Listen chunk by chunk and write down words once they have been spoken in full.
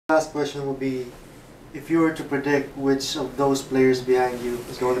Last question will be, if you were to predict which of those players behind you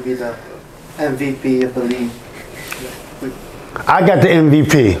is going to be the MVP of the league. I got the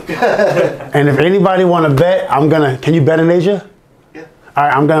MVP. And if anybody want to bet, can you bet in Asia? Yeah. All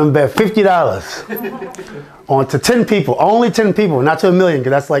right, I'm going to bet $50 on to 10 people, only 10 people, not to a million,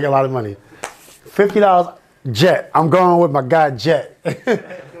 because that's like a lot of money. $50, Jet. I'm going with my guy, Jet.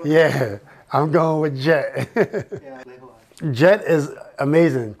 Yeah, I'm going with Jet. Jet is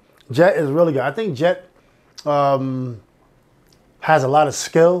amazing. Jet is really good. I think Jet has a lot of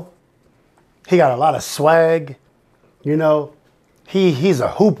skill. He got a lot of swag. You know, he's a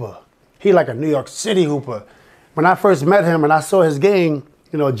hooper. He like a New York City hooper. When I first met him and I saw his game,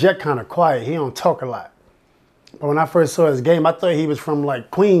 you know, Jet kind of quiet. He don't talk a lot. But when I first saw his game, I thought he was from like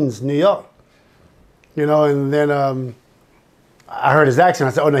Queens, New York. You know, and then I heard his accent.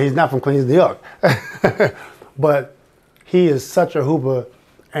 I said, oh no, he's not from Queens, New York. But he is such a hooper.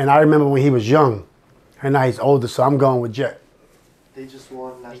 And I remember when he was young, and now he's older, so I'm going with Jet. They just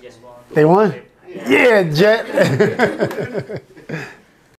won last night. They won? Yeah, Jet.